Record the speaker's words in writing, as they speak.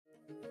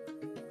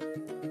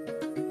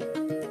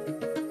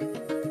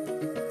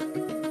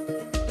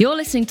You're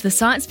listening to the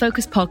Science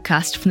Focus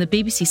podcast from the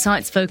BBC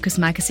Science Focus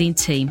magazine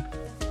team.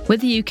 We're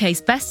the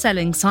UK's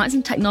best-selling science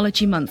and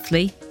technology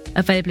monthly,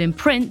 available in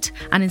print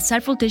and in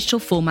several digital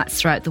formats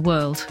throughout the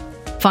world.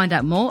 Find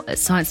out more at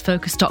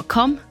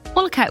sciencefocus.com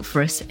or look out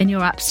for us in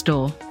your app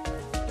store.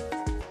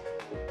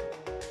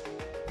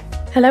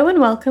 Hello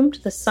and welcome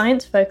to the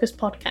Science Focus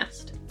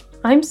podcast.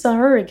 I'm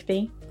Sarah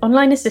Rigby,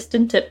 online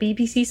assistant at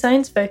BBC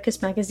Science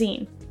Focus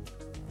magazine.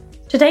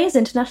 Today is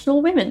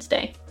International Women's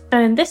Day,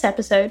 and in this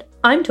episode,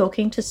 I'm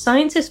talking to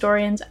science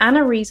historians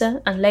Anna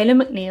Rieser and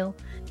Layla McNeil,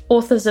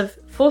 authors of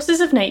Forces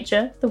of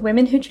Nature, The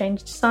Women Who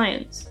Changed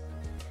Science.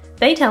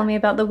 They tell me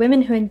about the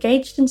women who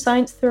engaged in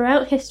science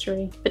throughout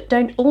history but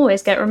don't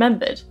always get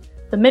remembered,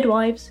 the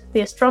midwives,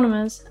 the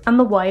astronomers, and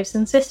the wives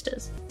and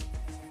sisters.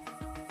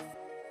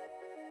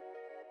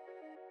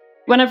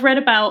 When I've read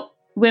about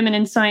women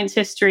in science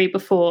history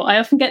before, I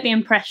often get the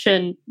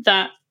impression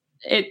that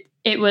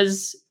it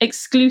was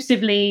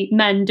exclusively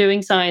men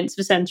doing science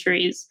for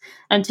centuries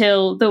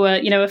until there were,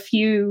 a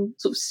few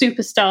sort of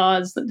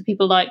superstars, that the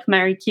people like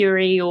Marie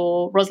Curie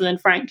or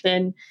Rosalind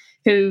Franklin,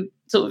 who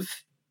sort of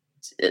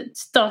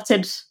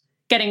started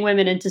getting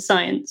women into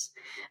science.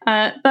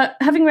 But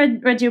having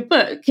read your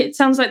book, it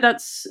sounds like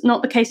that's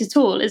not the case at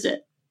all, is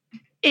it?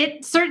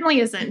 It certainly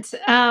isn't.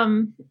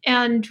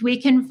 And we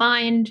can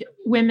find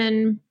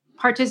women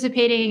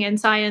participating in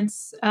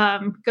science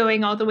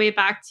going all the way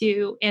back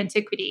to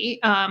antiquity,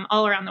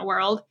 all around the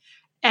world.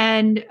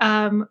 And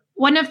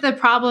one of the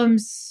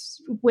problems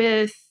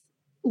with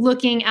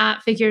looking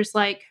at figures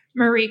like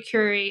Marie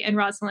Curie and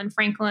Rosalind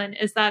Franklin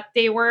is that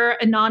they were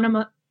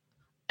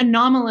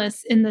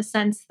anomalous in the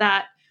sense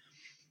that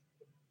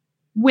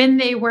when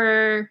they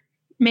were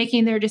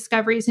making their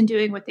discoveries and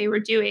doing what they were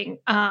doing,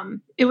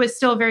 it was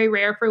still very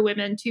rare for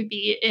women to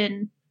be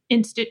in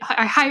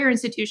higher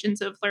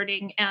institutions of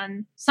learning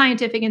and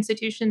scientific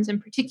institutions in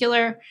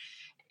particular.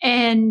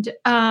 And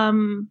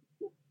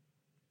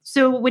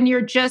so when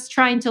you're just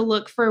trying to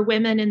look for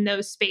women in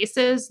those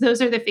spaces,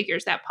 those are the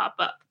figures that pop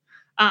up.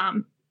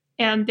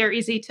 And they're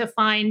easy to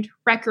find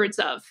records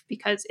of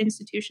because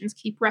institutions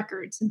keep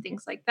records and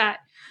things like that.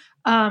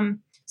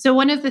 So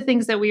one of the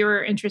things that we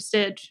were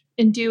interested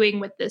in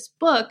doing with this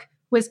book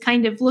was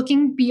kind of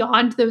looking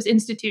beyond those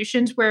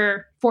institutions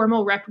where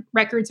formal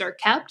records are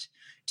kept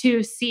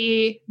to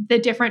see the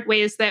different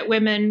ways that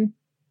women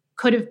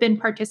could have been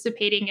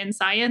participating in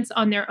science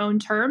on their own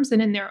terms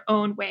and in their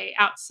own way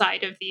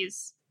outside of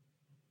these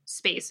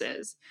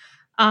spaces.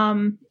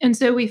 And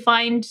so we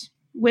find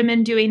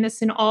women doing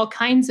this in all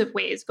kinds of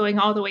ways, going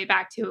all the way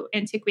back to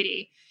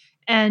antiquity.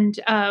 And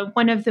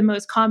one of the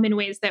most common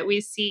ways that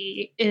we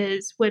see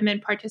is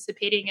women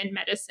participating in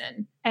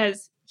medicine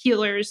as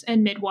healers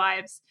and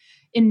midwives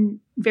in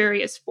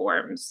various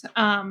forms.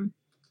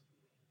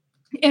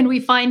 And we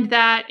find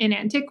that in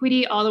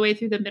antiquity, all the way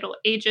through the Middle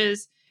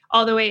Ages,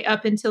 all the way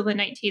up until the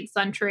 19th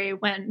century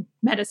when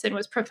medicine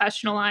was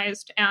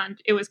professionalized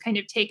and it was kind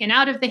of taken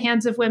out of the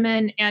hands of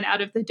women and out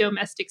of the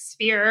domestic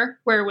sphere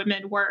where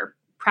women were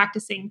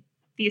practicing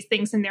these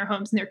things in their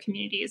homes and their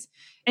communities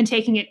and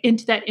taking it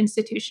into that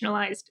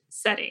institutionalized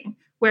setting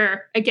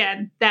where,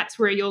 again, that's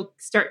where you'll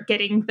start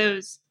getting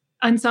those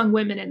unsung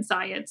women in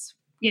science,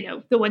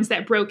 the ones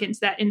that broke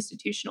into that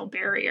institutional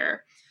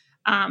barrier.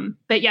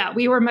 But yeah,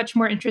 we were much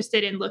more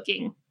interested in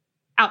looking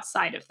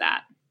outside of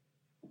that.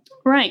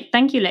 Right.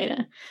 Thank you,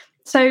 Layla.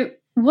 So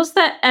was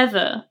there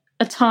ever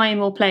a time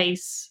or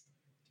place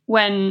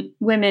when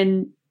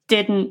women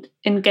didn't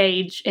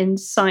engage in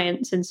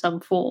science in some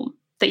form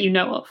that you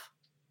know of?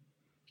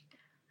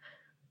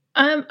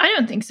 I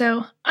don't think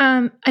so.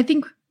 I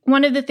think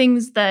one of the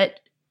things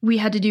that we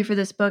had to do for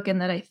this book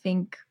and that I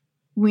think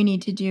we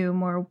need to do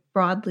more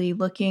broadly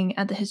looking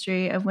at the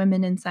history of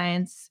women in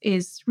science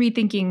is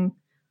rethinking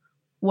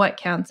what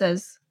counts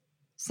as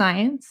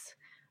science.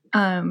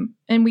 And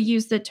we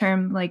use the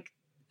term like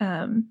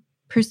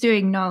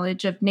pursuing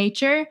knowledge of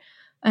nature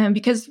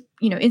because,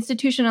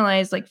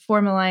 institutionalized, like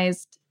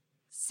formalized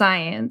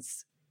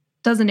science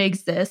doesn't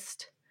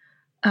exist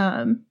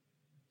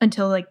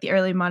until like the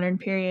early modern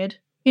period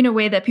in a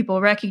way that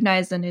people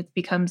recognize, and it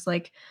becomes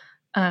like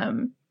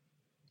a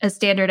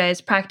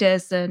standardized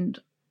practice, and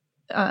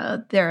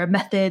there are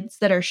methods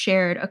that are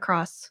shared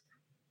across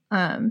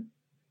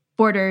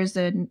borders.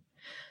 And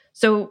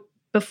so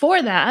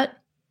before that,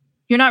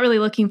 you're not really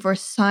looking for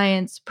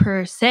science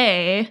per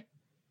se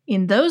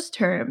in those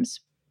terms,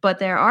 but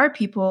there are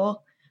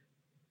people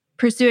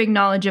pursuing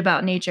knowledge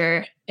about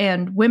nature,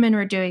 and women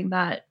were doing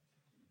that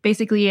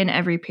basically in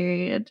every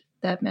period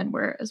that men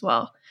were as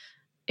well.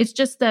 It's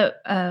just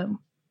that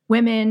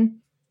women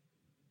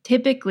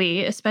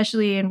typically,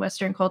 especially in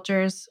Western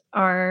cultures,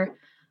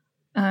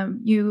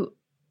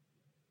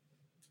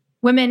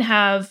 women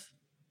have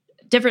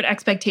different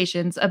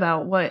expectations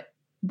about what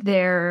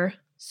their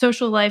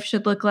social life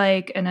should look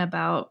like and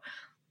about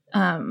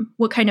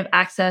what kind of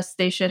access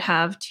they should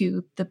have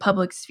to the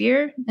public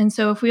sphere. And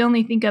so if we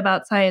only think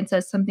about science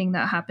as something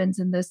that happens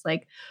in this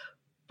like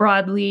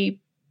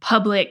broadly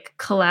public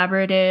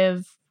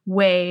collaborative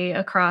way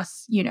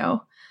across,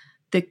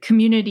 the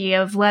community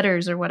of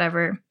letters or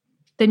whatever,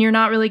 then you're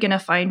not really going to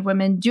find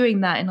women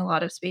doing that in a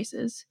lot of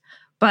spaces.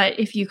 But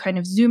if you kind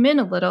of zoom in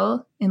a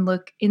little and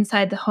look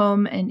inside the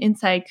home and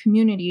inside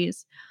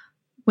communities,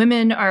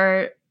 women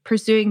are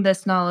pursuing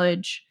this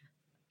knowledge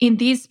in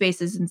these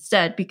spaces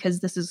instead, because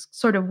this is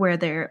sort of where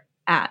they're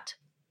at.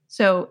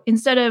 So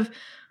instead of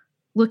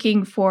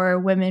looking for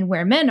women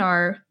where men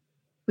are,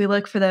 we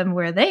look for them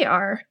where they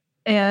are.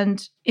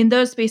 And in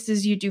those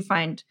spaces, you do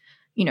find,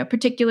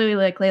 particularly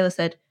like Layla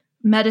said,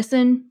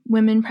 medicine,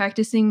 women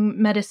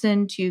practicing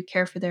medicine to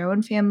care for their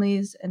own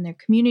families and their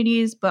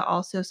communities, but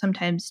also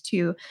sometimes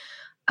to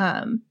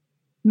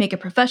make a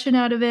profession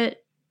out of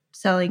it,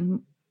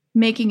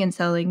 making and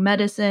selling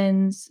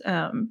medicines,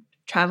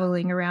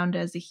 traveling around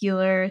as a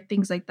healer,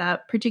 things like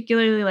that,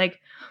 particularly like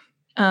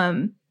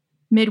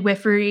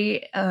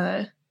midwifery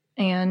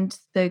and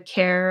the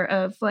care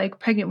of like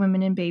pregnant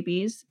women and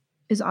babies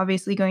is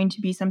obviously going to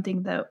be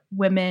something that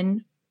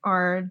women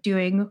are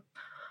doing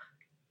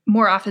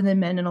more often than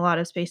men in a lot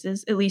of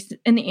spaces, at least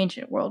in the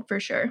ancient world for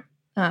sure.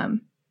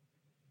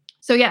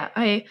 So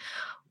yeah,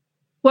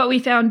 what we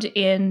found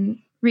in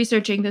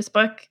researching this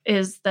book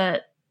is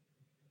that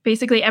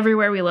basically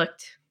everywhere we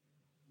looked,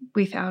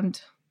 we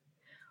found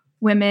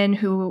women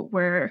who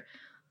were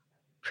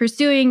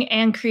pursuing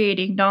and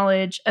creating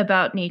knowledge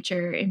about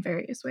nature in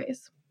various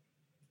ways.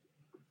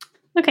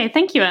 Okay,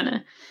 thank you,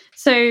 Anna.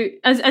 So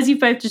as you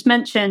both just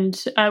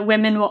mentioned,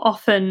 women were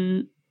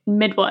often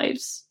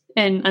midwives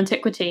in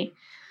antiquity.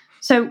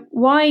 So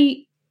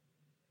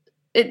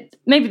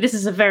maybe this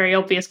is a very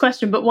obvious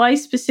question, but why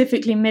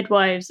specifically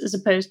midwives as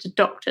opposed to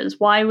doctors?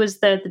 Why was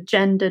there the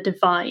gender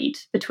divide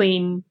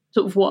between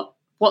sort of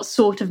what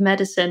sort of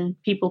medicine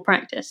people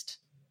practiced?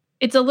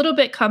 It's a little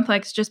bit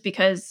complex just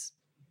because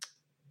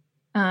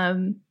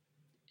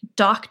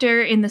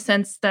doctor, in the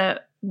sense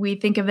that we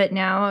think of it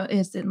now,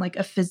 is in like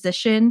a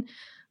physician,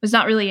 was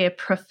not really a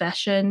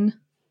profession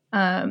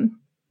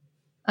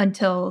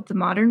until the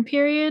modern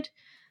period.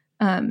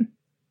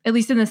 At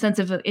least in the sense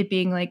of it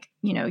being like,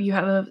 you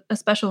have a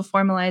special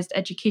formalized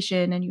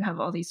education and you have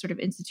all these sort of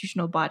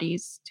institutional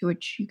bodies to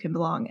which you can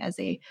belong as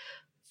a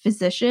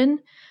physician.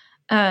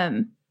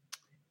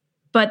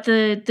 But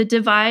the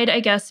divide,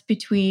 I guess,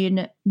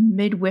 between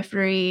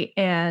midwifery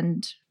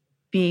and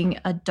being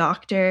a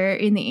doctor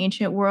in the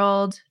ancient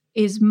world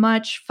is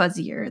much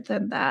fuzzier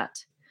than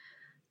that.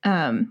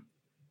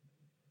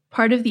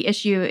 Part of the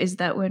issue is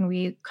that when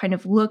we kind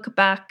of look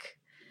back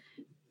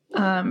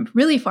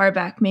really far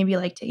back, maybe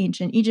like to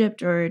ancient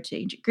Egypt or to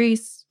ancient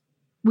Greece,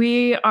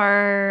 we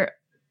are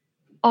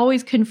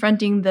always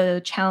confronting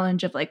the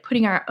challenge of like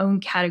putting our own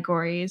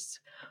categories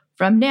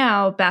from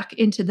now back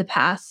into the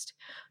past,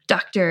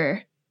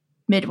 doctor,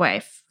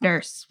 midwife,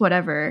 nurse,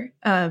 whatever.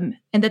 And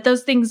that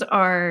those things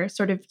are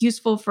sort of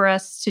useful for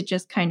us to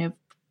just kind of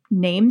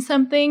name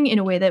something in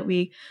a way that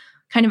we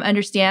kind of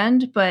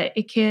understand, but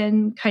it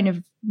can kind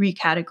of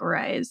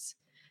recategorize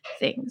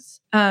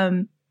things.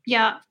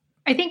 Yeah.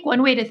 I think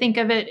one way to think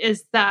of it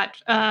is that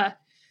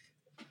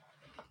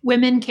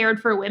women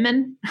cared for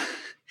women.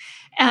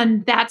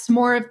 And that's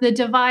more of the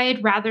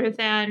divide rather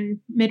than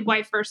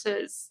midwife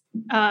versus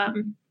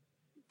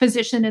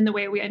physician in the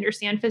way we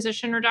understand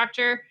physician or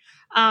doctor.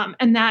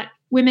 And that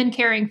women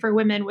caring for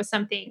women was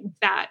something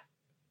that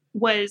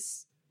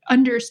was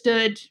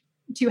understood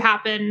to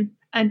happen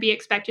and be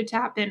expected to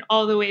happen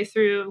all the way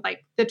through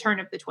like the turn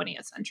of the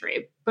 20th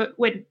century, but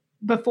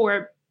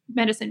before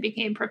medicine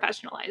became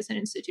professionalized and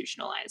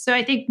institutionalized. So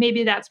I think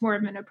maybe that's more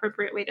of an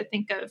appropriate way to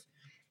think of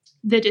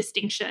the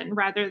distinction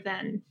rather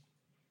than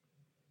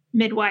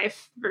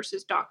midwife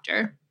versus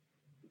doctor.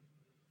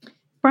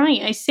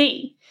 Right, I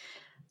see.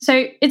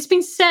 So it's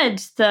been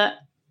said that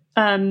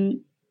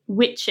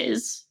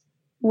witches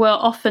were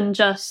often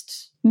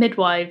just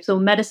midwives or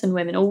medicine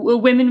women or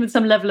women with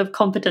some level of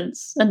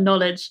competence and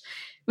knowledge.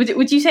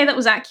 Would you say that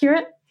was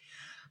accurate?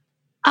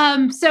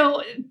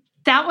 So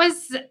that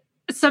was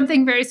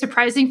something very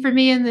surprising for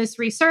me in this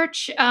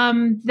research,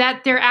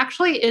 that there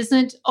actually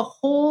isn't a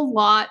whole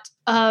lot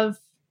of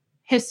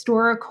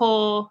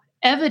historical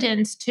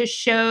evidence to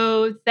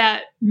show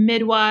that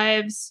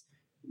midwives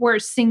were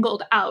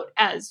singled out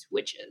as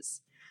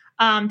witches.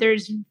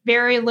 There's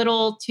very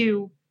little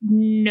to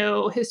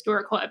no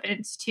historical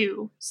evidence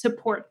to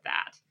support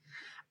that.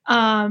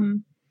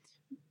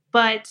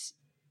 But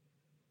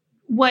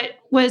what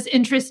was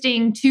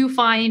interesting to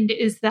find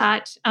is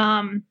that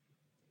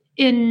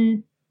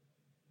in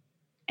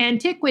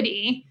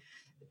antiquity,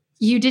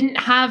 you didn't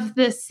have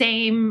the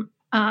same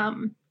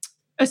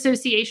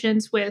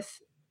associations with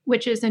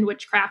witches and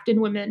witchcraft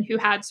and women who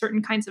had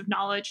certain kinds of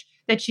knowledge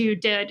that you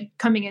did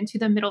coming into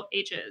the Middle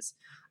Ages.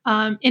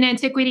 In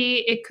antiquity,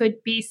 it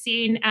could be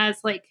seen as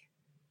like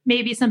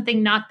maybe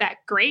something not that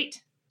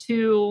great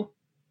to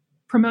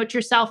promote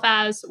yourself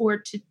as or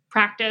to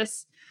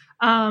practice.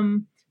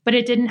 But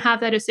it didn't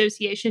have that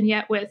association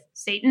yet with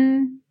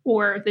Satan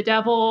or the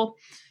devil.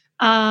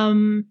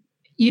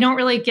 You don't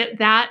really get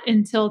that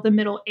until the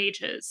Middle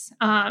Ages,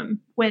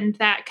 when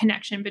that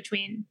connection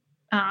between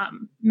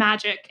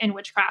magic and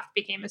witchcraft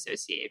became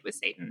associated with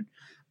Satan.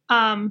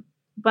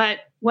 But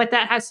what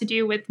that has to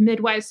do with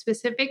midwives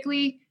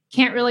specifically,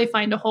 can't really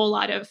find a whole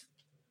lot of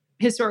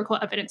historical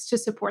evidence to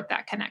support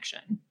that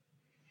connection.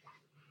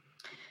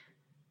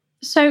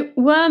 So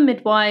were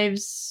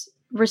midwives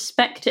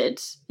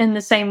respected in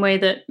the same way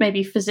that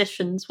maybe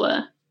physicians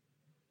were?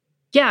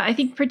 Yeah, I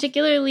think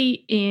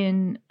particularly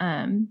in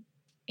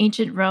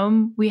ancient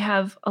Rome, we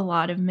have a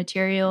lot of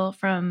material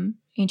from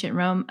ancient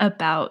Rome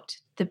about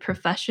the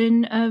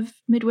profession of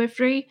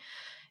midwifery.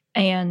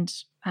 And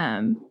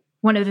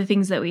one of the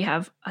things that we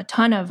have a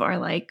ton of are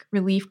like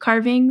relief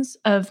carvings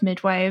of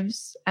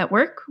midwives at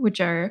work,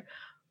 which are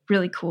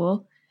really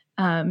cool.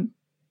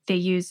 They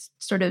used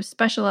sort of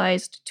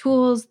specialized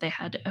tools. They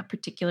had a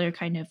particular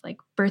kind of like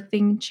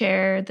birthing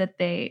chair that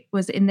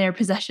was in their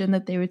possession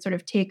that they would sort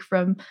of take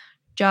from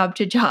job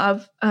to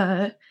job,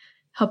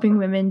 helping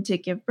women to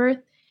give birth.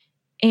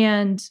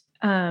 And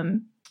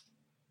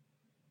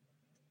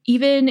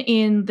even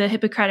in the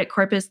Hippocratic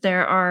Corpus,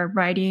 there are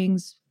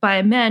writings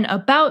by men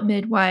about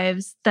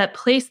midwives that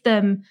place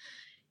them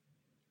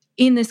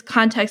in this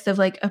context of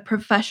like a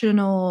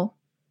professional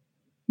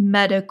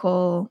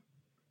medical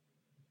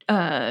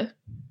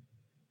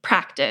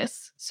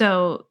practice.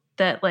 So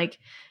that like,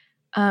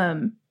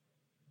 for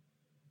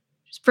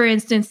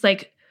instance,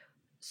 like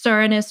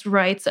Soranus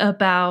writes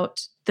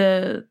about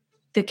the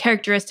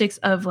characteristics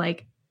of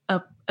like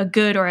a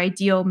good or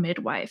ideal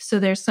midwife. So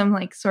there's some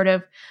like sort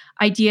of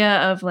idea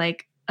of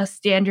like a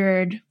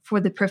standard for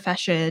the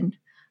profession.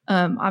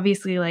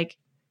 Obviously, like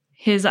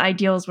his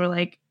ideals were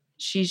like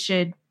she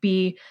should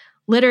be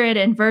literate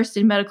and versed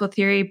in medical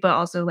theory, but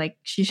also like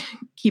she should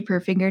keep her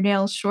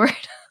fingernails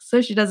short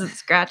so she doesn't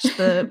scratch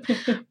the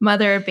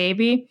mother or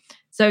baby.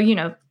 So, you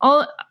know,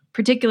 all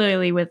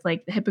particularly with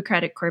like the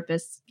Hippocratic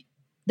Corpus,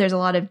 there's a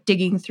lot of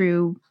digging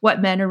through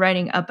what men are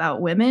writing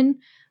about women,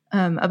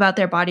 about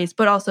their bodies,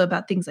 but also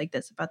about things like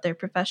this, about their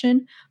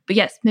profession. But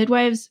yes,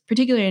 midwives,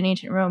 particularly in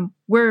ancient Rome,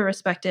 were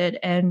respected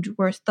and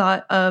were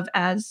thought of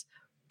as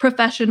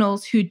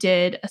professionals who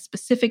did a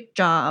specific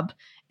job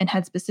and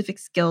had specific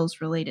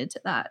skills related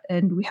to that.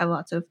 And we have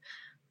lots of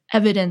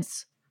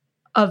evidence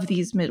of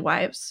these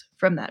midwives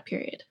from that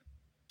period.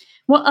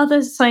 What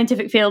other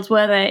scientific fields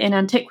were there in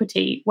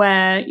antiquity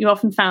where you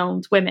often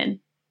found women?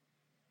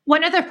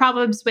 One of the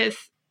problems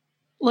with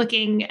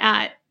looking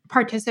at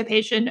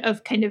participation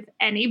of kind of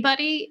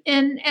anybody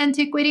in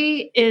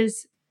antiquity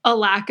is a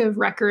lack of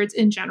records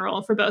in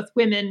general for both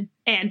women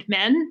and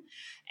men.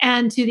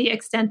 And to the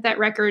extent that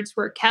records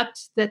were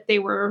kept, that they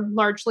were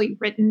largely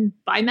written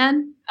by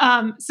men.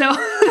 So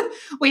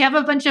we have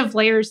a bunch of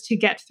layers to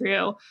get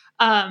through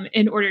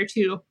in order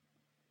to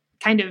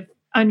kind of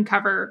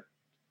uncover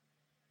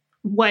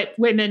what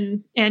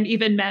women and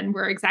even men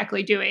were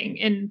exactly doing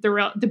in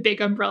the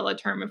big umbrella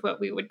term of what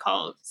we would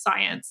call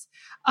science.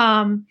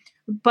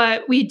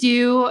 But we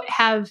do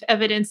have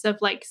evidence of,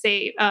 like,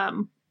 say,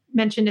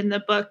 mentioned in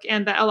the book,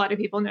 and that a lot of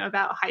people know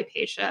about,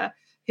 Hypatia,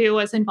 who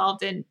was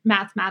involved in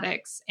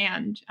mathematics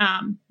and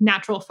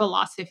natural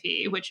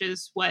philosophy, which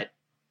is what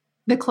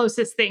the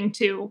closest thing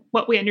to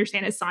what we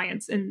understand as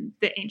science in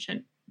the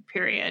ancient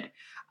period.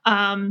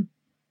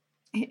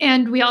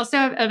 And we also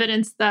have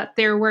evidence that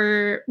there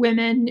were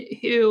women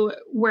who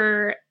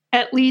were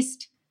at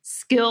least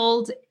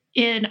skilled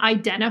in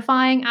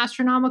identifying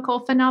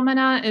astronomical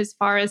phenomena, as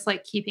far as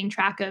like keeping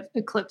track of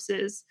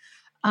eclipses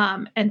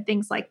and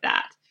things like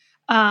that.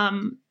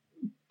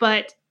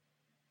 But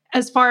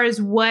as far as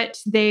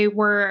what they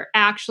were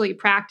actually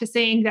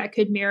practicing that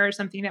could mirror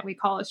something that we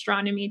call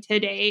astronomy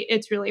today,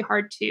 it's really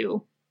hard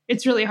to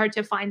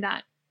find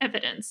that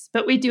evidence.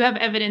 But we do have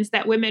evidence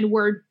that women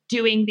were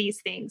doing these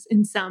things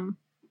in some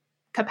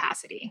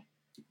capacity.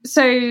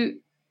 So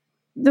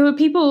there were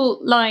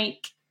people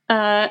like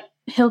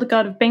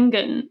Hildegard of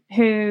Bingen,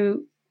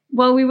 who,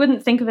 well, we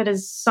wouldn't think of it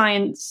as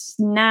science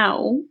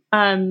now.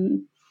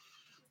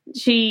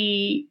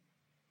 She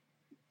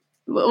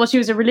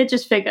was a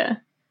religious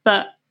figure,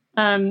 but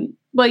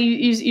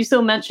you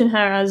still mention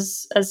her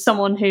as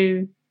someone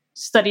who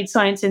studied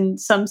science in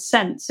some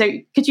sense. So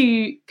could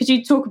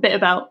you talk a bit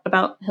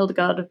about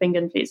Hildegard of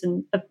Bingen, please,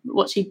 and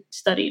what she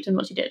studied and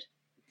what she did?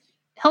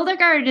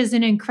 Hildegard is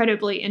an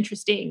incredibly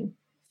interesting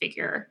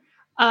figure.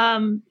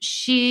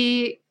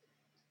 She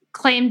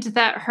claimed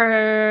that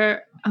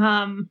her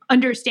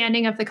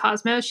understanding of the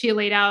cosmos, she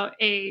laid out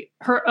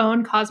her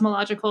own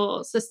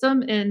cosmological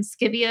system in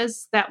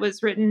Scivias that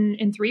was written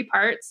in 3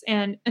 parts,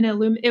 and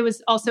it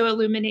was also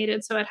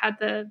illuminated, so it had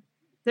the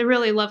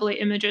really lovely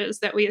images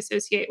that we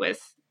associate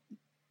with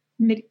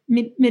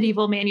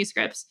medieval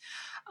manuscripts.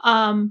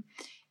 And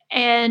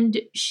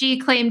she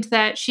claimed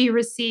that she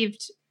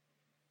received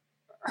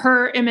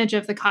her image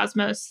of the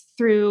cosmos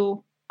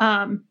through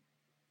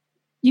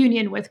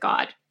union with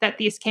God, that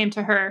these came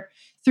to her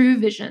through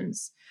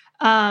visions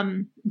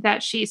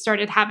that she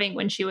started having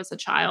when she was a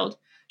child.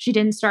 She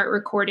didn't start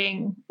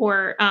recording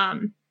or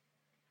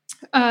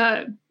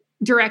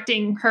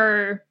directing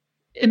her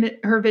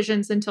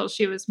visions until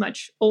she was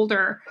much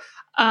older.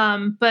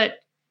 But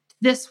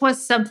this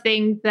was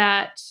something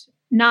that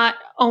not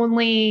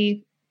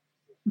only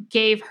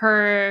gave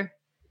her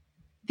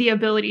the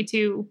ability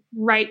to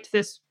write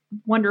this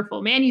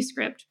wonderful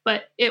manuscript,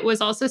 but it was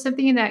also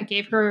something that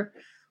gave her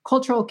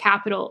cultural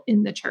capital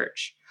in the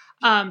church.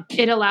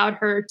 It allowed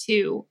her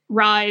to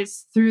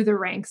rise through the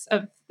ranks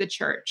of the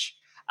church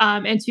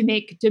and to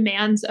make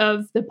demands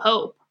of the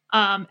Pope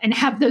and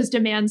have those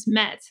demands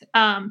met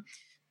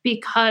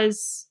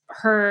because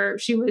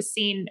she was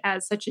seen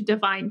as such a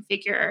divine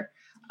figure.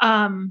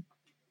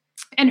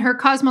 And her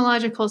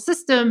cosmological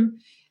system,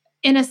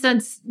 in a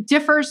sense,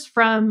 differs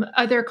from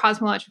other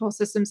cosmological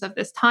systems of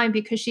this time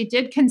because she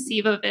did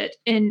conceive of it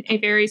in a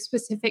very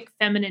specific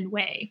feminine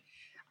way.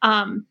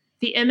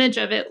 The image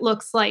of it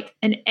looks like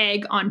an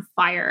egg on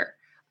fire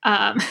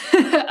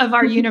of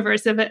our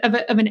universe, of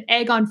an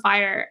egg on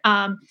fire.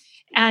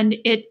 And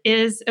it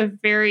is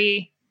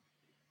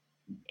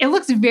it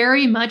looks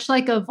very much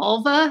like a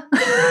vulva.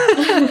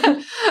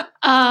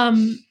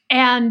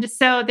 And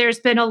so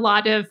there's been a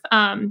lot of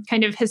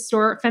kind of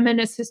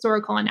feminist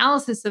historical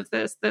analysis of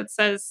this that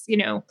says,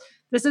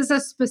 this is a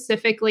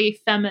specifically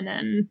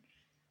feminine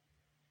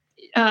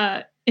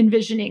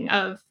envisioning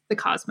of the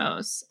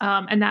cosmos.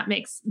 And that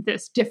makes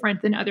this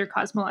different than other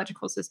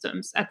cosmological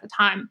systems at the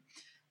time.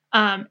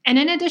 And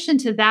in addition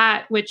to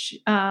that, which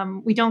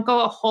we don't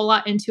go a whole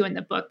lot into in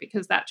the book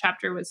because that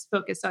chapter was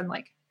focused on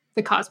like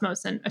the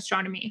cosmos and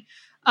astronomy.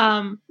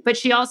 But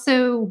she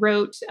also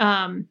wrote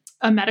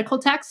a medical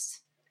text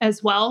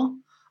as well.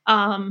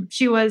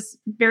 She was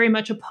very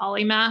much a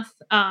polymath.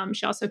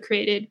 She also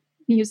created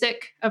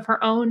music of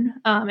her own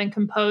and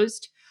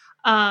composed.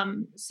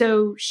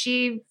 So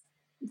she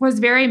was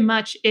very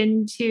much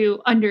into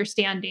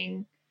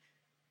understanding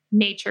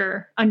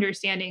nature,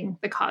 understanding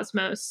the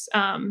cosmos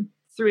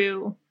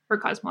through her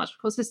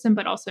cosmological system,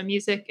 but also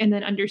music, and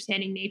then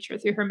understanding nature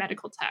through her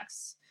medical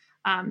texts.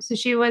 So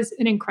she was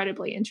an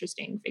incredibly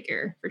interesting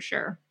figure for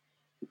sure.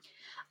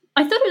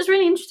 I thought it was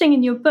really interesting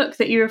in your book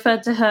that you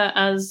referred to her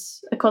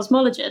as a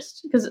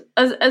cosmologist, because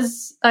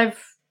as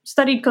I've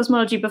studied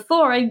cosmology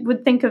before, I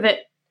would think of it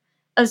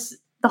as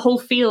the whole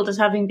field as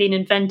having been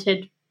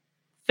invented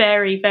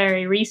very,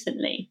 very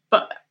recently.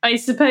 But I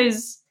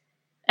suppose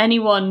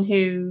anyone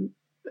who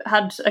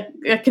had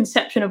a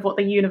conception of what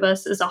the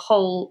universe as a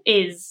whole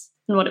is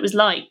and what it was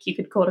like, you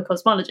could call a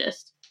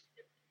cosmologist.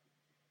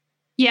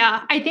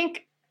 Yeah, I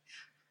think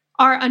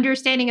our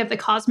understanding of the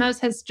cosmos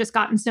has just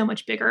gotten so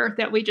much bigger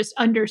that we just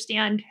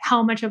understand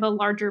how much of a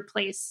larger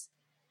place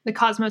the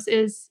cosmos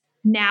is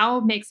now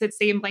makes it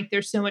seem like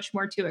there's so much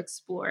more to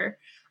explore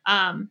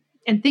and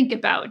think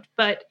about.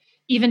 But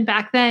even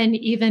back then,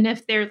 even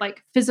if their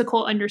like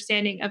physical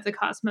understanding of the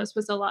cosmos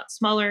was a lot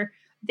smaller,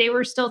 they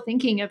were still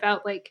thinking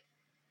about like,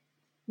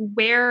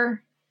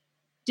 where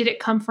did it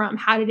come from?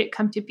 How did it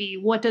come to be?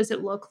 What does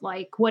it look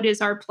like? What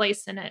is our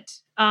place in it?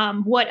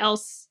 What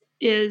else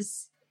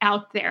is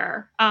out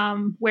there?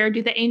 Where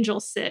do the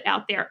angels sit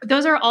out there?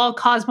 Those are all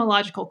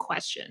cosmological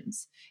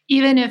questions,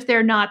 even if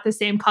they're not the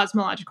same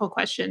cosmological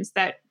questions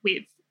that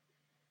we've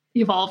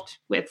evolved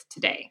with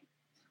today.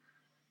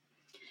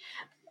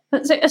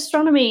 But so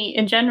astronomy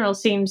in general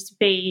seems to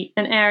be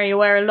an area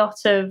where a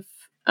lot of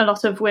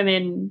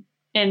women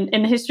in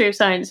the history of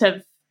science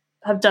have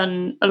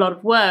done a lot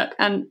of work,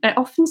 and it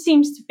often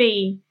seems to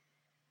be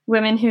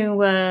women who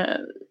were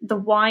the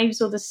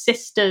wives or the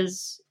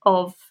sisters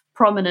of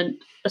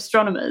prominent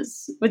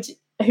astronomers,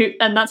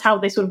 and that's how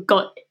they sort of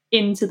got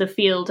into the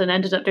field and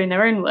ended up doing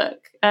their own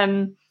work.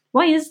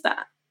 Why is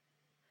that?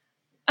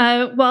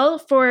 Well,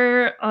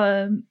 for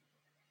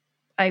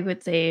I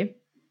would say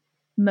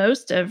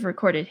most of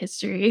recorded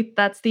history,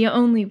 that's the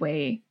only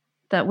way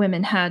that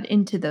women had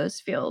into those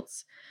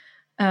fields.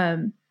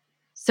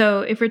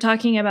 So if we're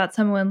talking about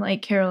someone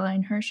like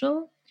Caroline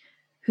Herschel,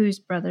 whose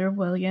brother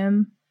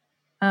William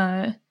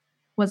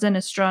was an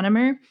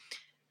astronomer,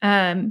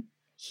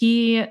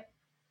 he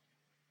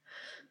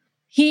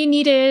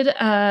needed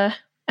a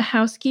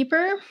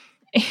housekeeper,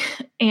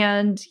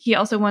 and he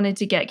also wanted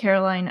to get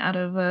Caroline out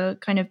of a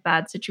kind of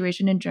bad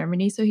situation in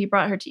Germany. So he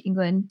brought her to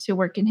England to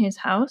work in his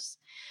house.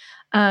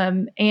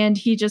 And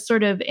he just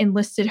sort of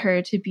enlisted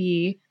her to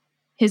be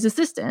his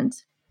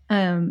assistant,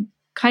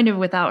 kind of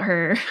without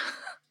her,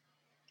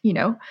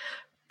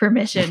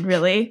 permission,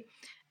 really.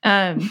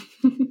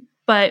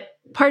 But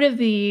part of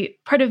the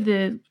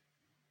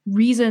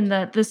reason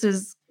that this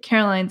is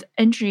Caroline's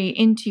entry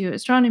into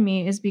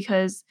astronomy is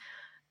because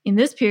in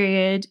this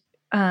period,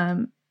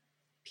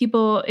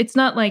 it's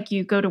not like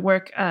you go to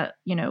work at,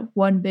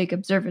 one big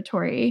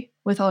observatory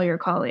with all your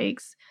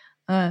colleagues.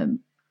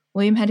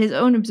 William had his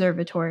own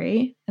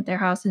observatory at their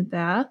house in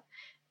Bath,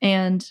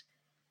 and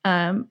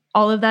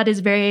all of that is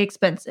very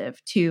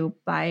expensive to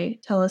buy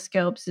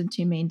telescopes and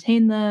to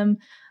maintain them.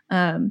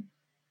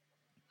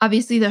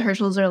 Obviously, the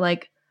Herschels are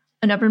like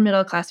an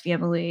upper class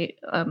family.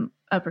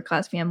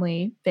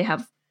 They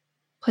have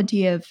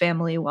plenty of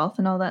family wealth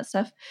and all that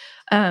stuff.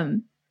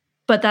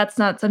 But that's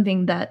not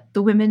something that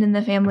the women in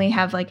the family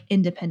have like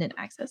independent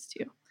access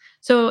to.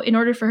 So in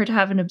order for her to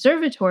have an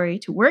observatory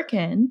to work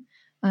in,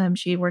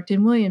 she worked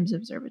in William's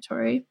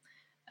observatory.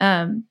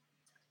 And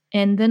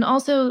then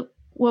also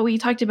what we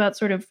talked about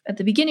sort of at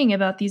the beginning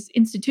about these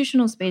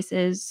institutional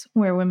spaces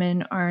where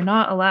women are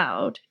not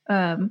allowed.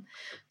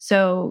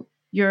 So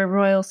your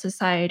Royal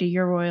Society,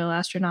 your Royal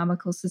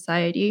Astronomical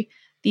Society,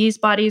 these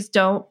bodies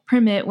don't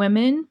permit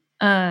women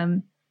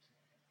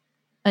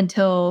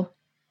until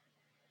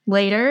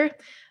later.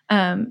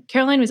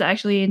 Caroline was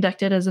actually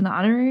inducted as an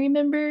honorary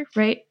member,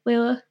 right,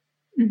 Layla?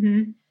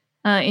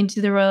 Mm-hmm. Into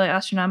the Royal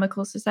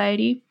Astronomical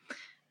Society.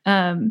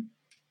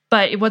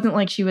 But it wasn't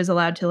like she was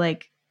allowed to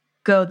like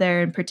go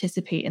there and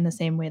participate in the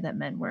same way that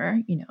men were,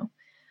 you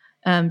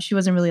know. She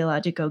wasn't really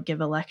allowed to go give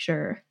a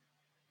lecture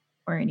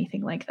or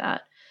anything like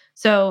that.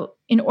 So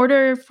in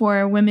order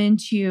for women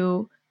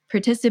to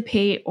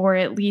participate or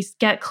at least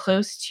get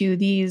close to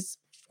these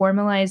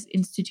formalized,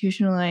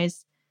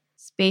 institutionalized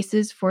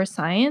spaces for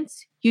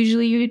science,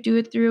 usually you do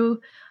it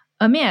through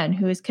a man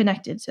who is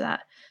connected to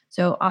that.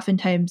 So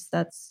oftentimes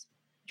that's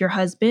your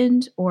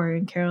husband, or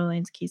in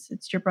Caroline's case,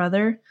 it's your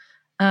brother.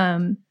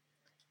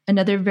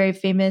 Another very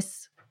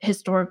famous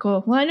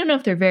historical, well, I don't know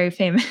if they're very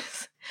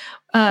famous.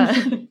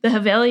 The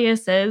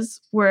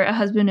Heveliuses were a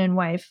husband and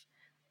wife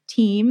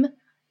team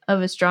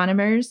of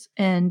astronomers,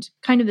 and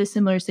kind of the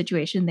similar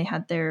situation. They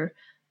had their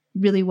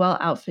really well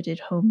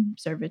outfitted home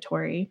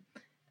observatory.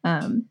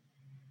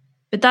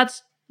 But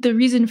that's the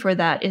reason for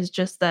that is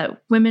just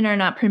that women are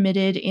not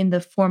permitted in the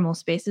formal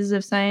spaces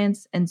of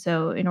science. And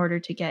so in order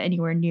to get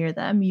anywhere near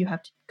them, you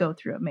have to go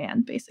through a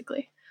man,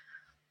 basically.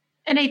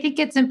 And I think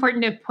it's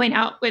important to point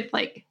out with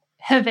like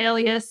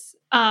Hevelius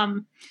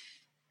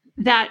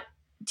that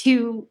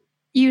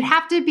you'd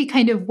have to be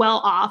kind of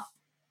well off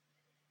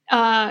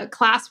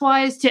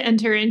class-wise to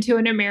enter into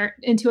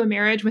a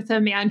marriage with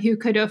a man who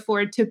could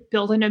afford to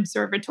build an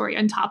observatory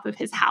on top of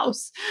his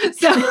house.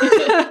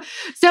 So,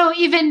 so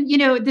even, you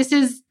know, this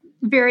is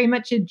very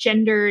much a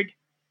gendered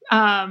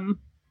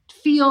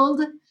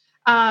field.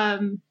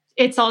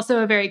 It's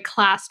also a very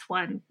classed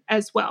one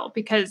as well,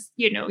 because,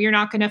 you know, you're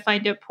not going to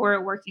find a poor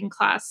working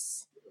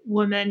class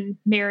woman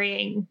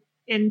marrying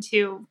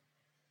into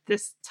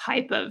this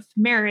type of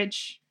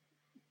marriage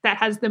that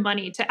has the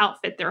money to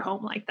outfit their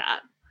home like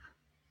that.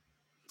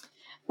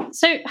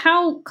 So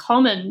how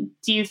common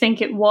do you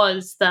think it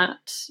was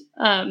that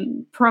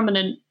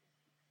prominent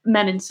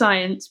men in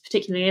science,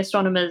 particularly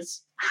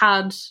astronomers,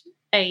 had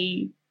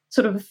a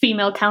sort of a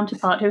female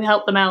counterpart who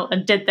helped them out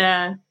and did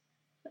their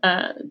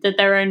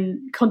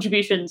own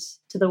contributions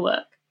to the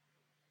work?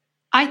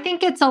 I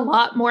think it's a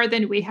lot more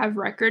than we have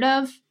record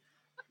of.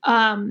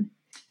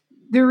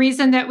 The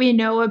reason that we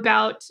know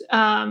about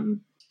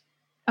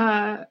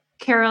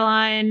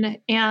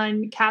Caroline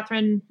and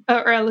Catherine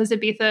or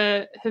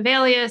Elizabetha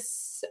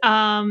Hevelius,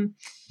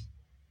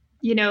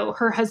 you know,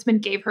 her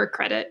husband gave her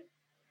credit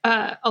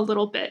a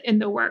little bit in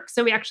the work.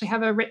 So we actually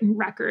have a written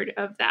record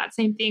of that.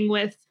 Same thing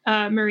with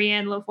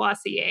Marie-Anne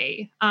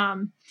Lavoisier,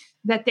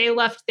 that they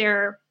left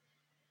their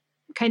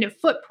kind of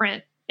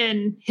footprint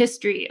in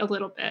history a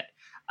little bit.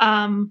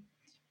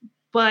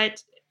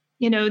 But,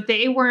 you know,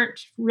 they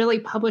weren't really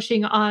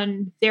publishing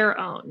on their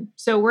own.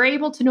 So we're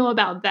able to know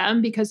about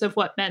them because of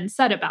what men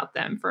said about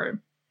them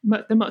for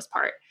the most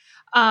part.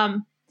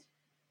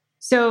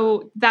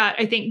 So that,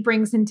 I think,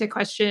 brings into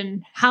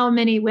question how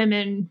many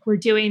women were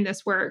doing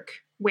this work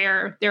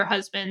where their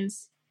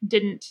husbands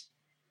didn't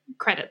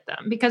credit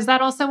them, because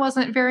that also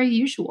wasn't very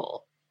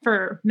usual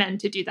for men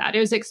to do that. It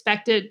was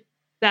expected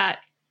that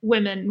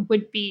women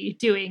would be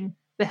doing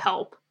the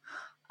help,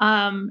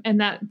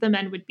 and that the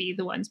men would be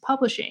the ones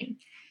publishing.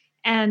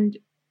 And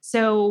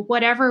so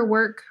whatever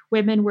work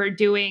women were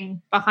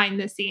doing behind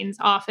the scenes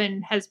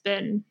often has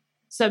been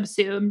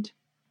subsumed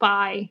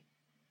by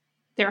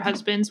their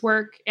husband's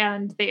work,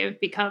 and they have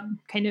become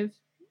kind of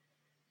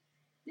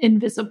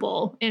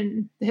invisible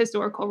in the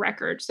historical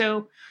record.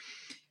 So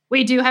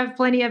we do have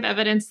plenty of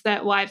evidence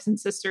that wives and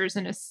sisters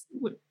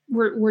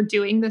were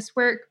doing this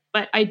work,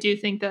 but I do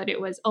think that it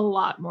was a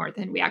lot more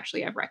than we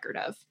actually have record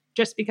of,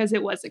 just because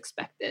it was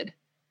expected.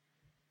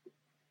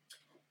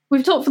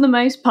 We've talked for the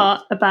most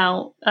part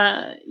about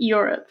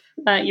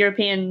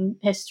European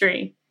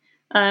history.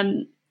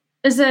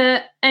 Is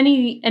there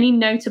any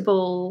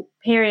notable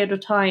period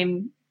of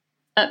time,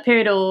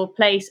 period or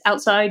place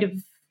outside of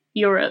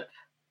Europe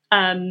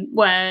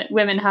where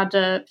women had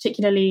a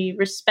particularly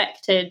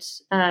respected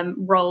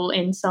role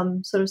in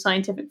some sort of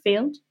scientific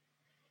field?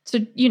 So,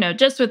 you know,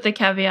 just with the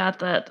caveat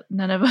that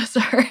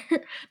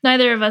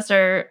neither of us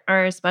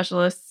are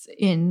specialists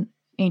in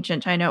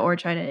ancient China or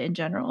China in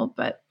general,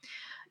 but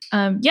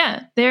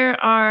yeah, there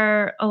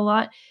are a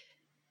lot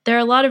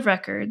of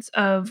records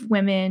of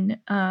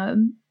women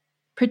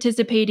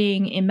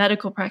participating in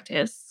medical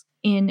practice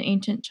in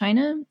ancient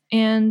China.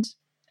 And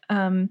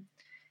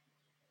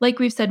like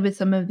we've said with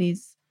some of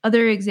these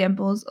other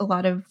examples, a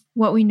lot of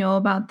what we know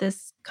about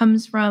this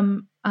comes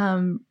from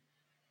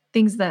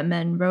things that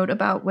men wrote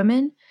about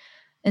women.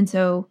 And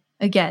so,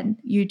 again,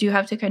 you do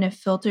have to kind of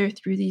filter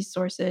through these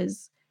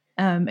sources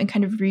and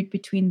kind of read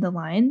between the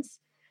lines.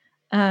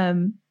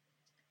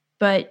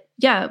 But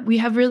yeah, we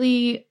have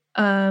really,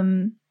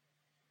 we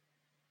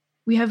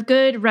have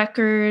good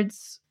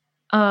records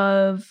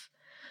of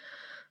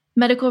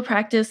medical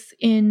practice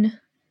in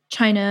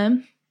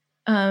China,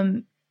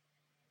 like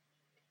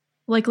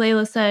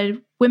Layla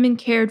said, women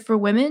cared for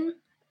women.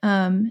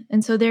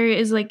 And so there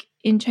is, like,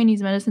 in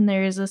Chinese medicine,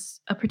 there is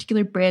a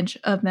particular branch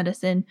of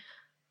medicine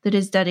that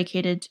is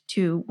dedicated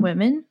to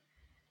women.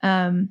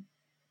 And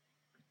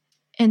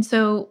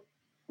so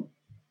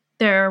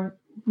there are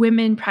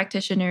women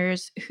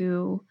practitioners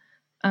who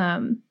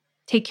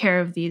take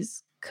care of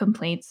these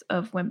complaints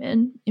of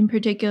women, in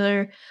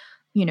particular,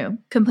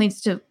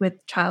 complaints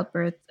with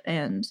childbirth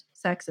and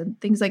sex and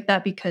things like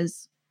that,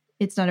 because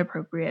it's not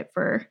appropriate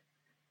for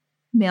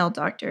male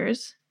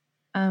doctors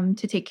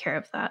to take care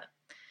of that.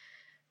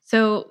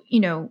 So,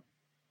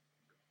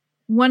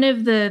 one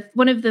of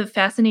the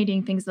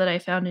fascinating things that I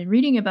found in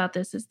reading about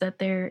this is that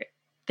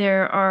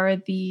there are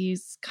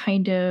these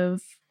kind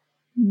of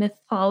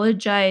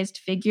mythologized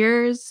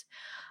figures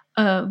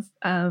of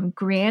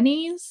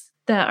grannies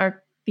that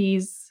are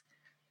these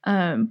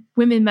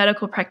women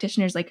medical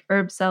practitioners, like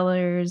herb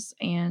sellers,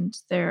 and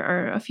there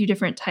are a few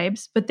different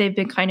types, but they've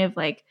been kind of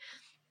like,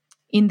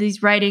 in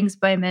these writings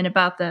by men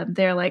about them,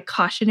 they're like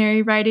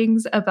cautionary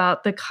writings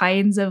about the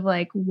kinds of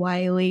like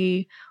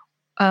wily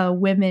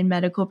women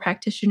medical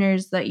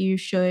practitioners that you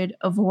should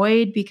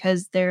avoid,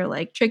 because they're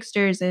like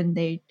tricksters and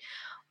they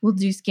will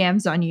do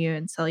scams on you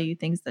and sell you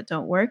things that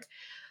don't work.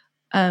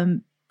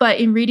 But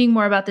in reading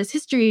more about this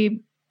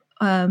history,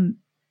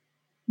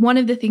 one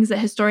of the things that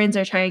historians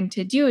are trying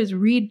to do is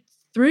read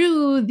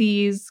through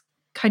these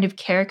kind of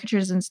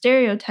caricatures and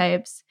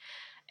stereotypes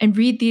and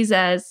read these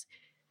as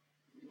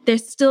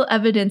there's still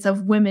evidence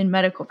of women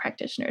medical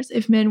practitioners.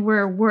 If men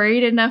were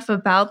worried enough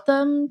about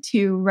them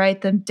to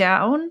write them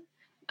down,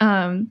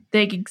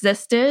 they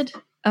existed.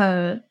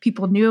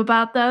 People knew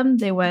about them.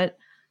 They were,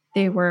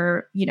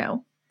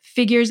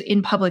 figures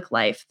in public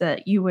life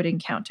that you would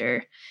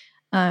encounter.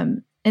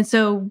 And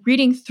so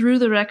reading through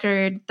the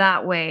record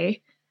that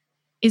way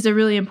is a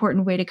really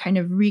important way to kind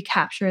of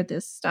recapture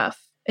this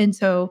stuff. And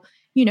so,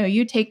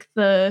 you take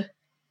the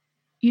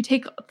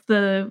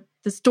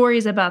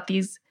stories about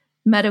these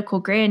medical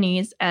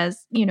grannies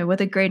as,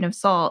 with a grain of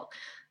salt,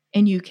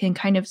 and you can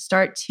kind of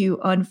start to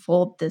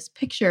unfold this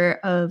picture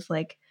of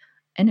like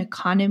an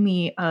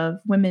economy of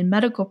women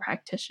medical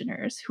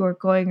practitioners who are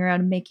going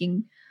around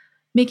making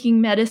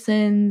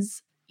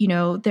medicines.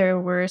 There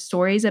were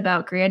stories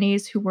about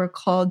grannies who were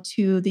called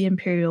to the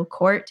imperial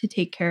court to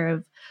take care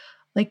of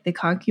like the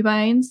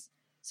concubines.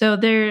 So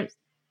this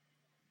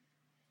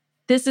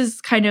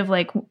is kind of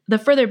like, the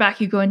further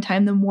back you go in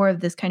time, the more of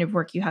this kind of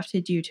work you have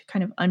to do to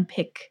kind of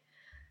unpick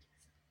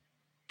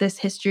this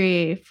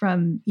history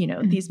from,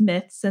 these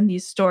myths and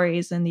these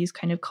stories and these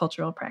kind of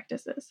cultural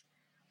practices.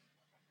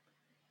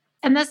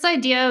 And this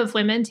idea of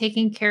women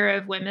taking care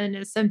of women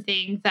is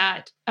something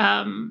that,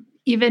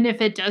 even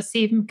if it does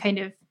seem kind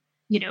of,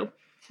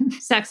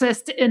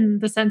 sexist in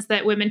the sense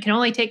that women can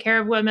only take care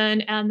of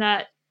women and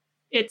that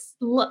it's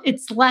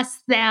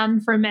less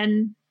than for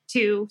men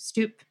to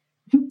stoop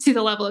to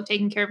the level of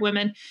taking care of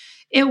women,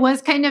 it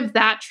was kind of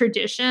that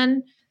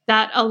tradition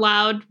that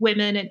allowed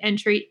women an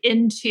entry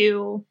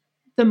into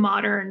the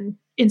modern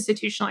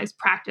institutionalized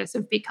practice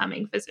of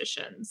becoming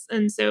physicians.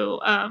 And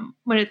so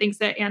one of the things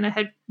that Anna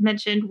had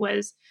mentioned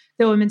was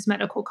the Women's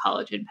Medical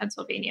College in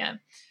Pennsylvania.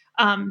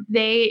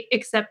 They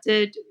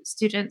accepted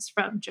students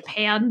from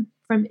Japan,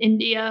 from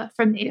India,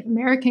 from Native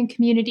American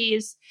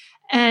communities,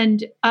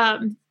 and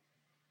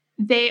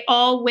they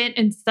all went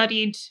and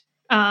studied,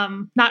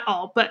 not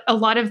all, but a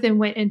lot of them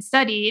went and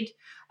studied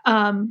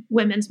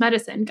women's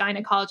medicine,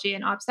 gynecology,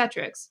 and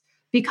obstetrics,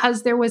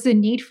 because there was a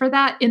need for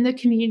that in the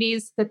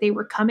communities that they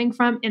were coming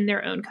from in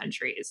their own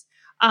countries,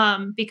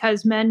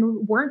 because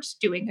men weren't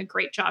doing a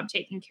great job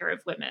taking care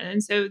of women.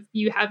 And so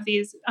you have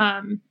these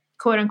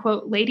quote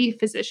unquote lady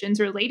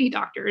physicians or lady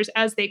doctors,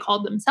 as they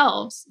called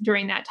themselves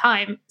during that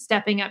time,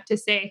 stepping up to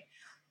say,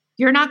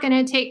 you're not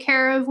going to take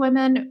care of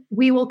women.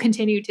 We will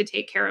continue to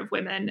take care of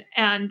women,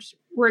 and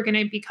we're going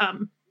to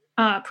become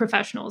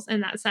professionals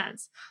in that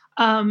sense.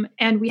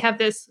 And we have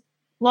this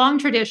long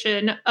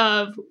tradition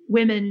of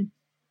women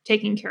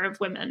taking care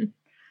of women.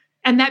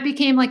 And that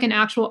became like an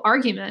actual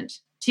argument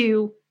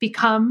to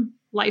become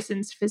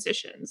licensed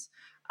physicians.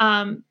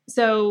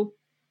 So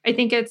I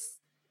think it's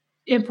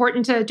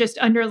important to just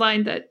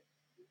underline that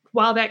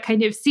while that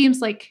kind of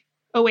seems like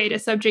a way to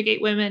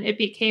subjugate women, it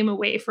became a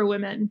way for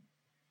women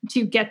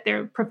to get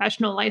their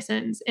professional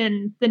license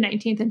in the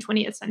 19th and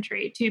 20th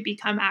century to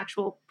become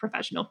actual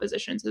professional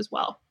physicians as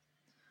well.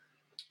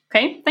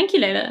 Okay, thank you,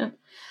 Layla.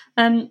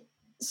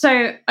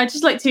 So I'd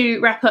just like to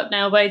wrap up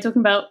now by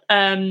talking about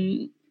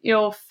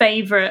your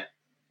favourite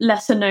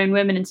lesser-known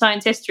women in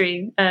science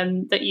history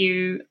that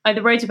you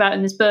either wrote about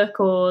in this book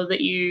or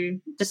that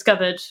you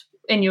discovered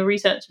in your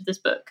research of this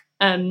book.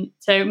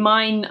 So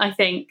mine, I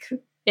think,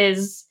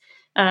 is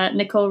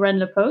Nicole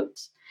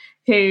Wren-Lepaute,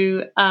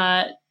 who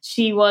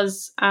she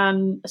was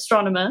an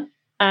astronomer,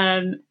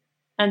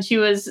 and she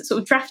was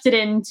sort of drafted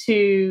in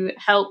to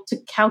help to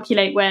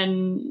calculate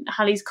when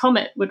Halley's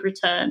Comet would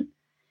return,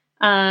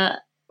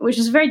 which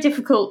was a very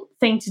difficult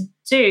thing to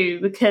do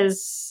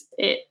because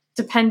it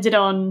depended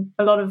on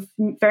a lot of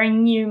very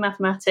new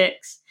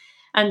mathematics,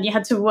 and you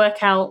had to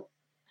work out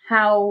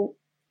how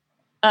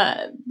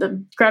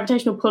the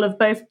gravitational pull of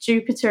both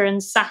Jupiter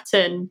and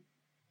Saturn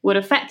would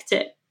affect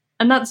it.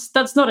 And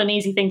that's not an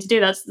easy thing to do.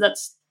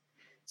 That's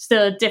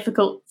still a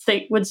difficult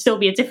thing, would still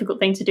be a difficult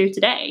thing to do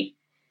today.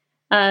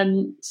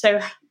 So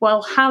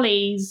while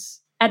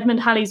Edmund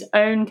Halley's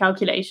own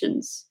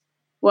calculations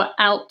were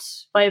out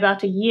by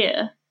about a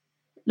year,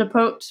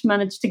 Lepaute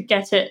managed to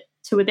get it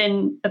to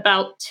within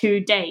about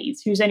 2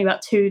 days. He was only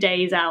about 2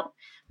 days out,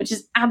 which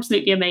is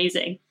absolutely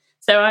amazing.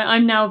 So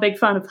I'm now a big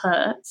fan of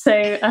her. So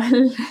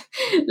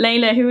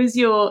Layla, who is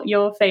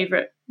your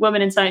favorite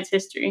woman in science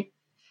history?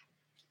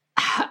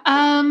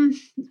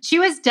 She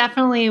was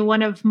definitely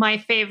one of my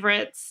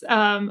favorites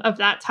of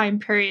that time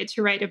period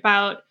to write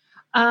about.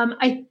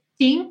 I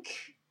think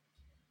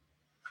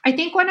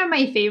one of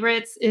my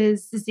favorites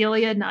is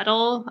Cecilia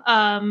Nuttall.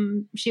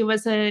 She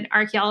was an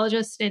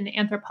archaeologist and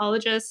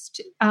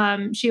anthropologist.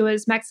 She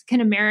was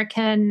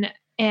Mexican-American,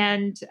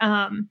 and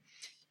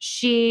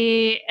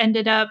she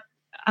ended up,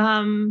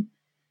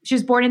 she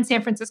was born in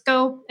San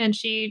Francisco, and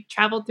she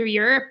traveled through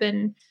Europe,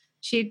 and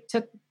she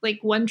took like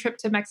one trip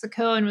to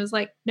Mexico and was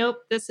like, nope,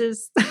 this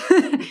is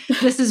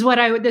what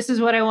I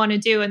want to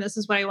do, and this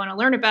is what I want to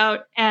learn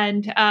about.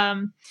 And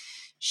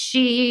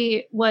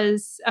she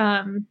was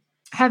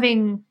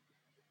having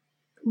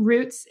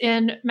roots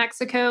in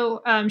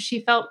Mexico.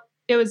 She felt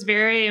it was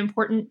very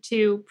important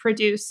to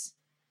produce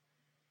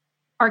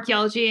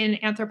archaeology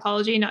and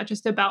anthropology, not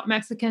just about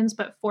Mexicans,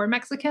 but for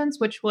Mexicans,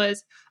 which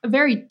was a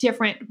very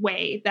different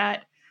way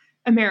that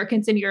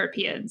Americans and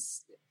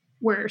Europeans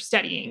were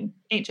studying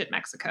ancient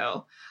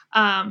Mexico,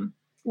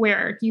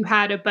 where you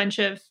had a bunch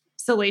of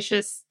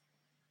salacious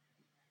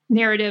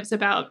narratives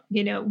about,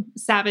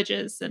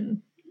 savages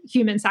and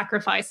human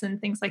sacrifice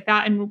and things like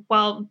that. And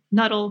while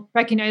Nuttall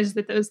recognized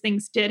that those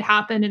things did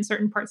happen in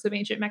certain parts of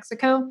ancient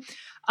Mexico,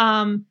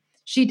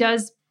 she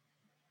does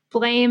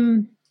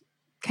blame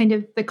kind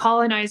of the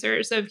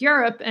colonizers of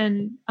Europe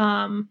and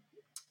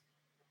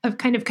of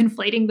kind of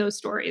conflating those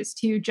stories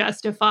to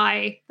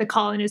justify the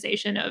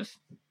colonization of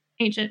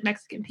ancient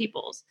Mexican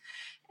peoples.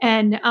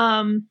 And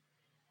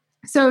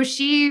so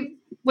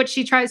what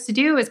she tries to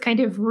do is kind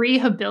of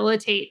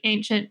rehabilitate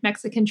ancient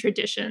Mexican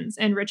traditions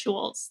and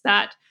rituals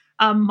that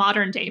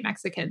modern day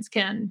Mexicans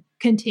can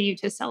continue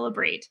to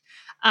celebrate.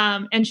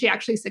 And she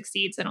actually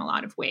succeeds in a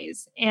lot of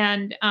ways.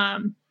 And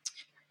I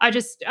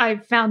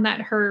found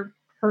that her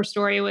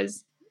story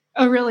was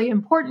a really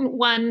important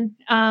one,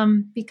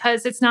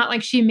 because it's not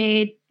like she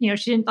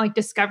didn't like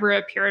discover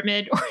a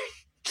pyramid or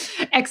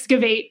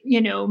excavate,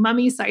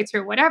 mummy sites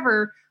or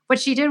whatever. What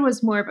she did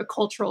was more of a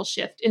cultural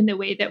shift in the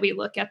way that we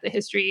look at the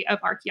history of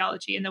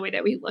archaeology and the way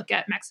that we look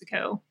at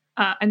Mexico,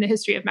 and the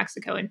history of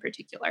Mexico in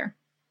particular.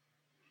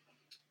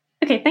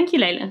 Okay, thank you,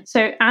 Layla.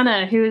 So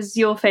Anna, who is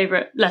your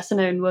favorite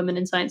lesser-known woman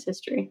in science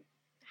history?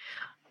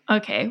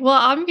 Okay, well,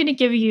 I'm going to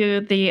give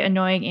you the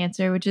annoying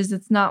answer, which is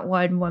it's not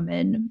one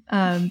woman.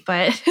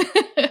 But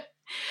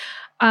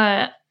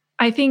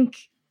I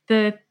think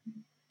the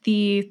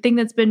thing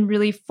that's been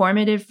really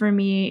formative for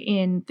me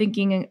in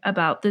thinking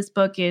about this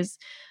book is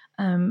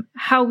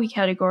how we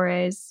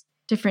categorize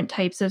different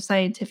types of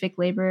scientific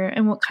labor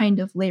and what kind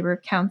of labor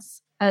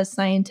counts as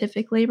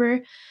scientific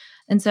labor.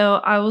 And so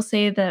I will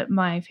say that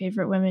my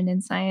favorite women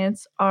in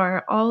science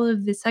are all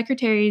of the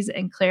secretaries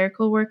and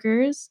clerical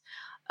workers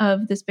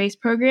of the space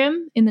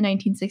program in the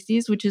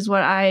 1960s, which is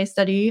what I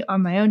study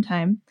on my own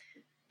time.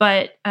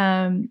 But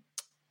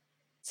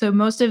so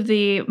most of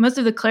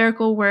the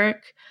clerical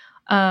work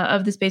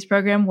of the space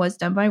program was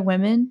done by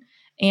women,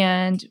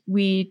 and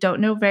we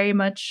don't know very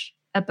much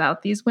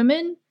about these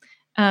women.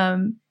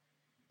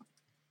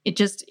 It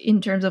just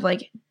in terms of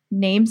like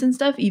names and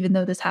stuff, even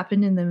though this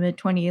happened in the mid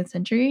 20th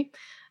century.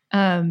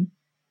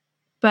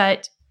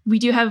 But we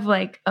do have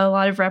like a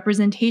lot of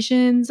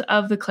representations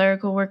of the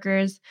clerical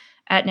workers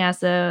at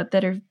NASA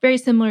that are very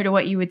similar to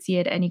what you would see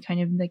at any kind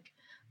of like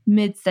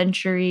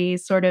mid-century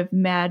sort of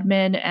Mad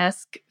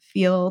Men-esque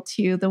feel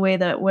to the way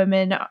that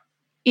women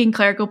in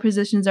clerical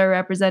positions are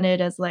represented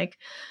as like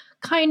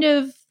kind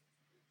of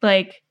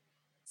like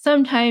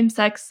sometimes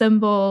sex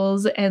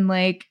symbols and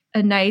like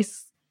a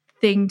nice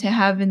thing to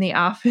have in the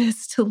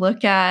office to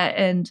look at.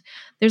 And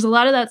there's a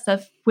lot of that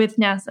stuff with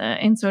NASA,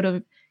 and sort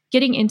of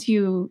getting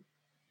into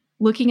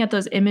looking at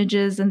those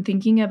images and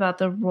thinking about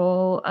the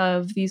role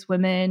of these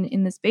women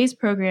in the space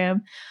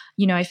program.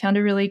 I found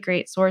a really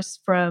great source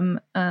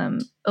from a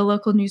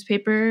local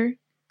newspaper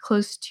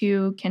close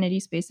to Kennedy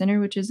Space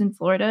Center, which is in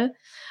Florida,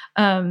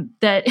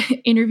 that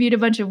interviewed a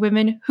bunch of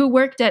women who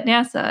worked at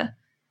NASA,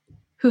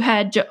 who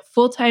had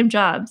full-time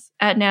jobs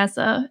at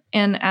NASA,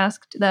 and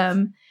asked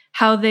them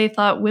how they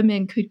thought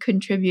women could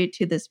contribute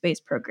to the space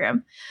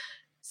program.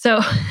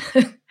 So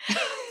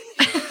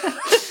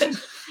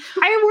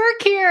I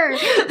work here.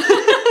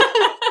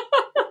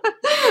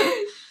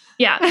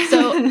 Yeah.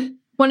 So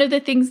one of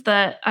the things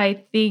that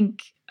I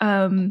think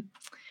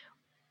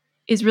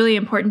is really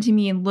important to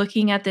me in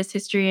looking at this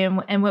history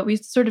and what we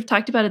sort of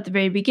talked about at the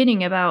very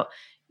beginning about,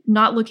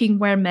 not looking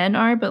where men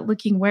are, but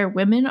looking where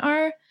women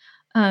are,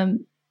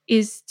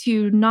 is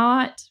to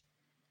not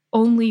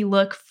only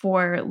look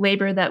for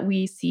labor that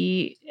we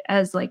see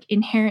as like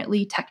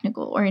inherently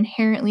technical or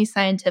inherently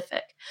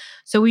scientific.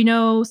 So we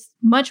know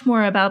much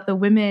more about the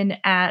women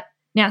at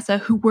NASA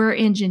who were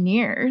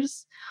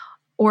engineers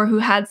or who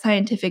had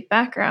scientific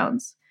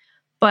backgrounds.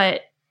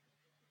 But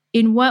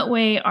in what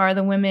way are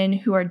the women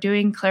who are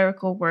doing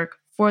clerical work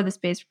for the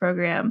space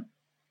program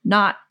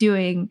not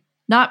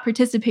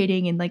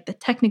participating in like the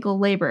technical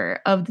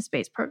labor of the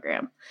space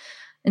program?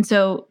 And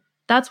so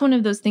that's one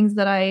of those things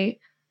that I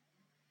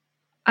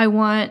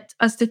want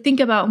us to think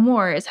about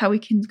more, is how we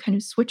can kind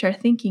of switch our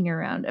thinking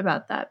around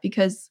about that,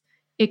 because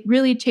it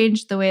really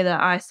changed the way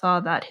that I saw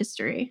that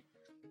history.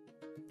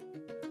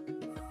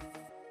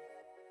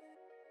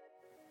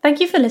 Thank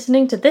you for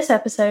listening to this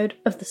episode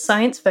of the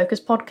Science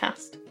Focus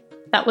podcast.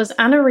 That was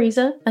Anna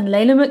Rieser and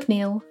Layla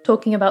McNeil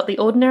talking about the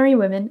ordinary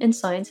women in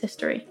science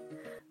history.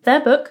 Their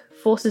book,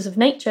 Forces of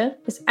Nature,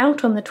 is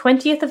out on the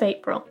 20th of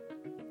April.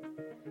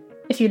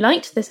 If you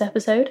liked this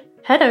episode,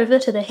 head over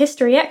to the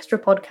History Extra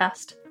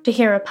podcast to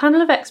hear a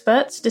panel of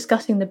experts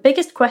discussing the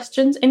biggest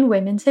questions in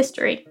women's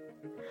history.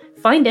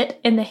 Find it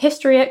in the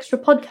History Extra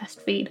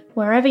podcast feed,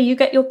 wherever you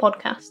get your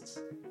podcasts.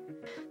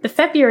 The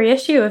February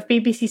issue of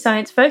BBC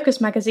Science Focus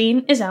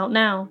magazine is out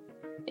now.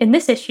 In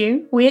this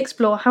issue, we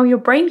explore how your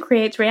brain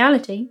creates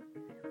reality,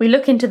 we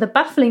look into the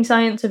baffling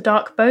science of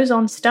dark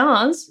boson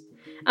stars,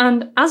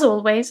 and, as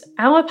always,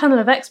 our panel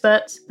of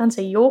experts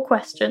answer your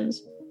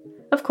questions.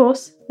 Of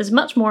course, there's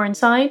much more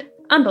inside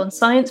and on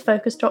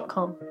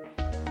sciencefocus.com.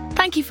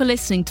 Thank you for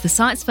listening to the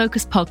Science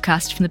Focus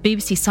podcast from the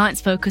BBC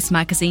Science Focus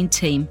magazine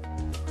team.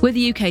 We're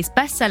the UK's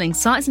best-selling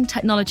science and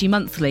technology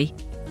monthly,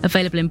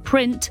 available in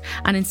print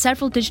and in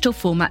several digital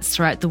formats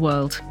throughout the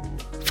world.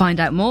 Find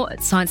out more at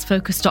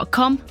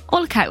sciencefocus.com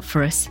or look out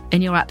for us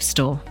in your app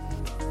store.